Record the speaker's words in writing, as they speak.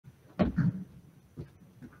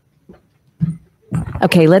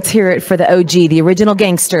Okay, let's hear it for the OG, the original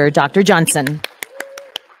gangster, Dr. Johnson.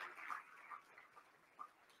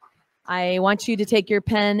 I want you to take your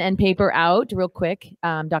pen and paper out real quick.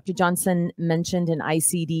 Dr. Johnson mentioned an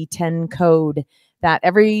ICD-10 code that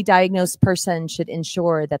every diagnosed person should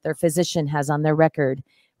ensure that their physician has on their record.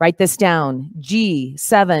 Write this down,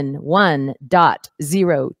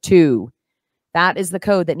 G71.02. That is the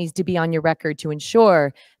code that needs to be on your record to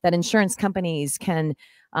ensure that insurance companies can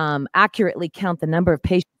accurately count the number of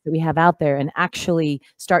patients that we have out there and actually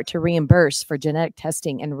start to reimburse for genetic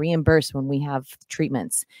testing and reimburse when we have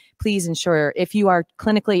treatments. Please ensure if you are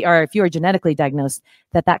clinically or if you are genetically diagnosed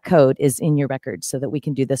that that code is in your record so that we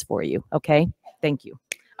can do this for you. Okay, thank you.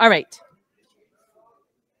 All right.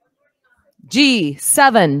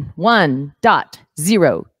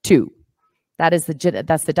 G71.02. That's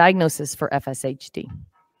the diagnosis for FSHD.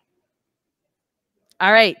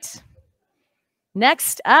 All right.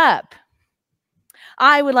 Next up,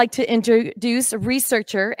 I would like to introduce a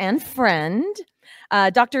researcher and friend,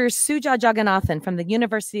 Dr. Sujatha Jagannathan from the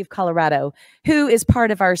University of Colorado, who is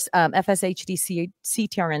part of our FSHD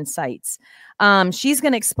CTRN sites. She's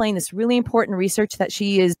going to explain this really important research that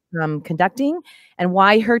she is conducting and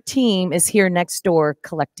why her team is here next door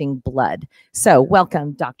collecting blood. So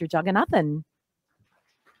welcome, Dr. Jagannathan.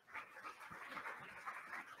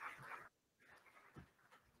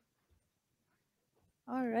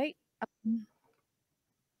 All right.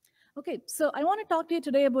 Okay, so I want to talk to you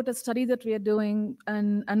today about a study that we are doing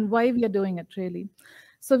and why we are doing it, really.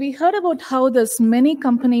 So we heard about how there's many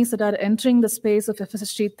companies that are entering the space of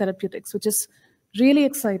FSHD therapeutics, which is really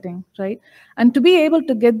exciting, right? And to be able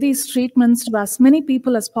to get these treatments to as many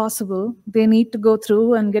people as possible, they need to go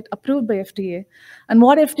through and get approved by FDA. And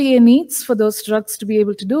what FDA needs for those drugs to be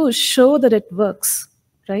able to do is show that it works,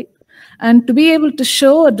 right? And to be able to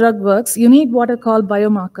show a drug works, you need what are called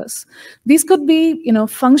biomarkers. These could be,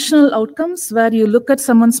 functional outcomes where you look at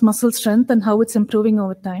someone's muscle strength and how it's improving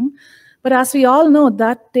over time. But as we all know,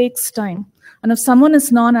 that takes time. And if someone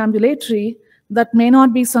is non-ambulatory, that may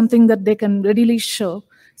not be something that they can readily show.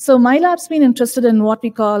 So my lab's been interested in what we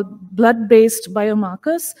call blood-based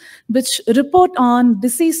biomarkers, which report on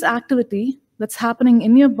disease activity that's happening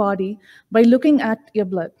in your body by looking at your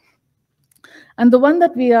blood. And the one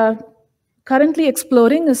that we are currently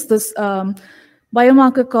exploring is this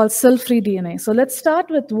biomarker called cell-free DNA. So let's start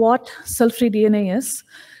with what cell-free DNA is.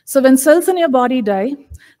 So when cells in your body die,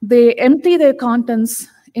 they empty their contents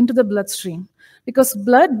into the bloodstream. Because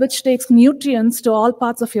blood, which takes nutrients to all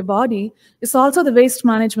parts of your body, is also the waste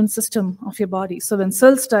management system of your body. So when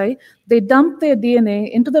cells die, they dump their DNA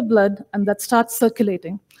into the blood, and that starts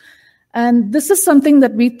circulating. And this is something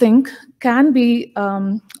that we think can be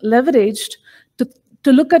leveraged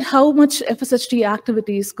to look at how much FSHD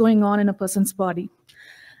activity is going on in a person's body.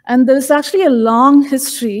 And there's actually a long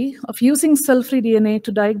history of using cell-free DNA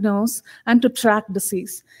to diagnose and to track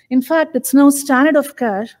disease. In fact, it's now standard of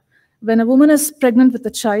care when a woman is pregnant with a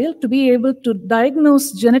child to be able to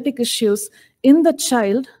diagnose genetic issues in the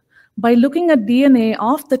child by looking at DNA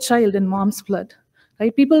of the child in mom's blood.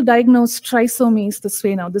 Right? People diagnose trisomies this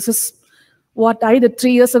way now. This is what I did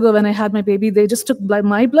 3 years ago when I had my baby. They just took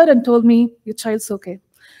my blood and told me, your child's okay.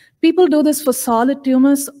 People do this for solid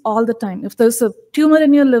tumors all the time. If there's a tumor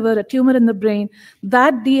in your liver, a tumor in the brain,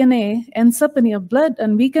 that DNA ends up in your blood,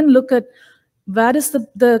 and we can look at where is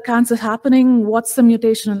the cancer happening, what's the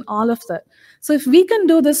mutation, and all of that. So if we can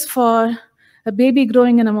do this for a baby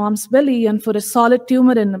growing in a mom's belly and for a solid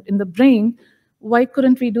tumor in the brain, why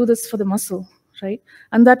couldn't we do this for the muscle, right?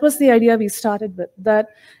 And that was the idea we started with, that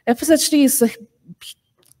FSHD is a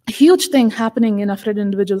huge thing happening in affected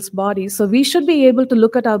individuals' bodies. So we should be able to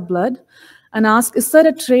look at our blood and ask, is there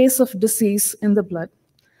a trace of disease in the blood?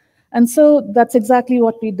 And so that's exactly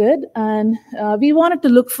what we did. And we wanted to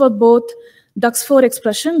look for both DUX4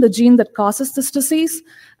 expression, the gene that causes this disease,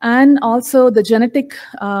 and also the genetic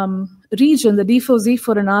region, the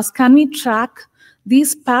D4Z4, and ask, can we track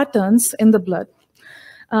these patterns in the blood?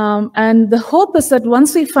 And the hope is that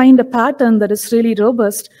once we find a pattern that is really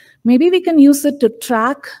robust, maybe we can use it to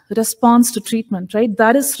track response to treatment, right?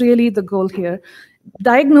 That is really the goal here.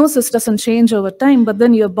 Diagnosis doesn't change over time, but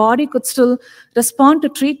then your body could still respond to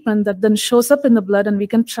treatment that then shows up in the blood, and we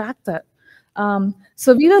can track that.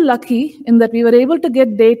 So we were lucky in that we were able to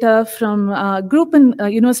get data from a group in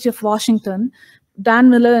University of Washington, Dan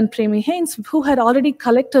Miller and Premi Haynes, who had already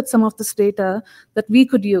collected some of this data that we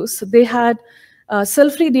could use. They had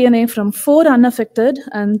cell-free DNA from 4 unaffected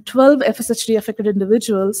and 12 FSHD-affected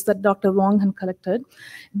individuals that Dr. Wong had collected.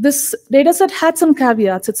 This data set had some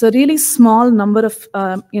caveats. It's a really small number of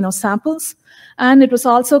samples, and it was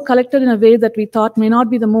also collected in a way that we thought may not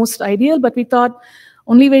be the most ideal, but we thought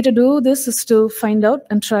Only way to do this is to find out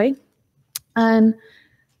and try. And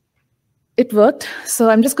it worked. So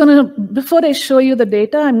I'm just going to, before I show you the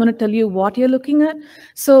data, I'm going to tell you what you're looking at.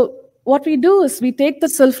 So what we do is we take the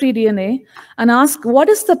cell-free DNA and ask, what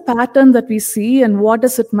is the pattern that we see and what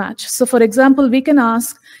does it match? So for example, we can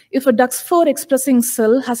ask, if a DUX4 expressing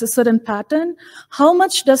cell has a certain pattern, how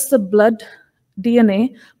much does the blood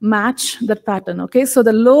DNA match that pattern? Okay, so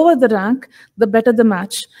the lower the rank, the better the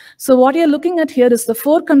match. So what you're looking at here is the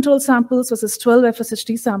 4 control samples versus 12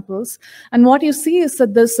 FSHD samples. And what you see is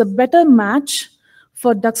that there's a better match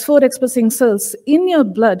for DUX4 expressing cells in your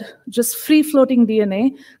blood, just free-floating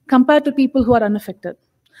DNA, compared to people who are unaffected.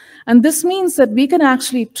 And this means that we can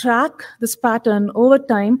actually track this pattern over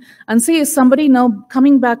time and see, is somebody now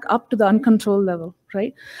coming back up to the uncontrolled level,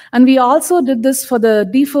 right? And we also did this for the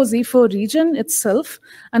D4Z4 region itself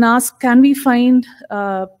and asked, can we find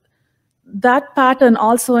that pattern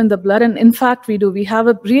also in the blood? And in fact, we do. We have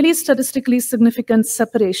a really statistically significant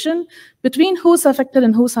separation between who's affected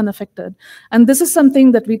and who's unaffected. And this is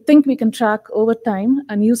something that we think we can track over time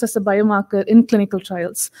and use as a biomarker in clinical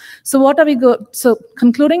trials. So what are we So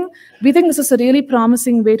concluding, we think this is a really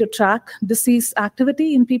promising way to track disease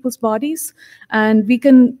activity in people's bodies. And we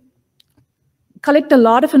can collect a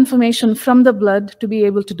lot of information from the blood to be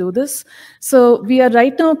able to do this. So we are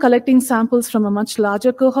right now collecting samples from a much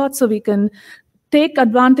larger cohort, so we can take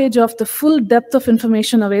advantage of the full depth of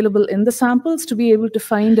information available in the samples to be able to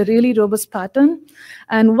find a really robust pattern.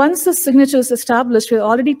 And once the signature is established, we're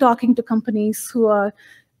already talking to companies who are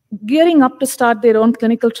gearing up to start their own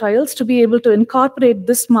clinical trials to be able to incorporate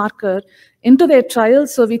this marker into their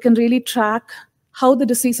trials so we can really track how the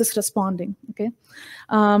disease is responding, okay?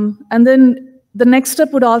 And then the next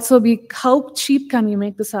step would also be, how cheap can you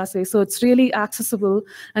make this assay? So it's really accessible,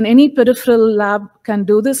 and any peripheral lab can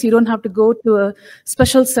do this. You don't have to go to a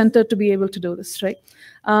special center to be able to do this, right?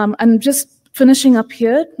 And just finishing up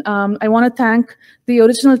here, I want to thank the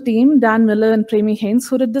original team, Dan Miller and Premi Haynes,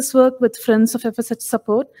 who did this work with Friends of FSH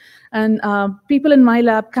Support, and people in my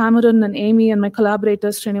lab, Cameron and Amy, and my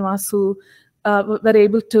collaborators, Srinivas, who were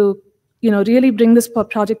able to really bring this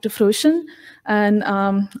project to fruition, and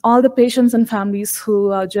all the patients and families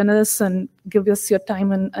who are generous and give us your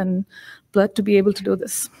time and blood to be able to do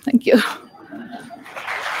this. Thank you.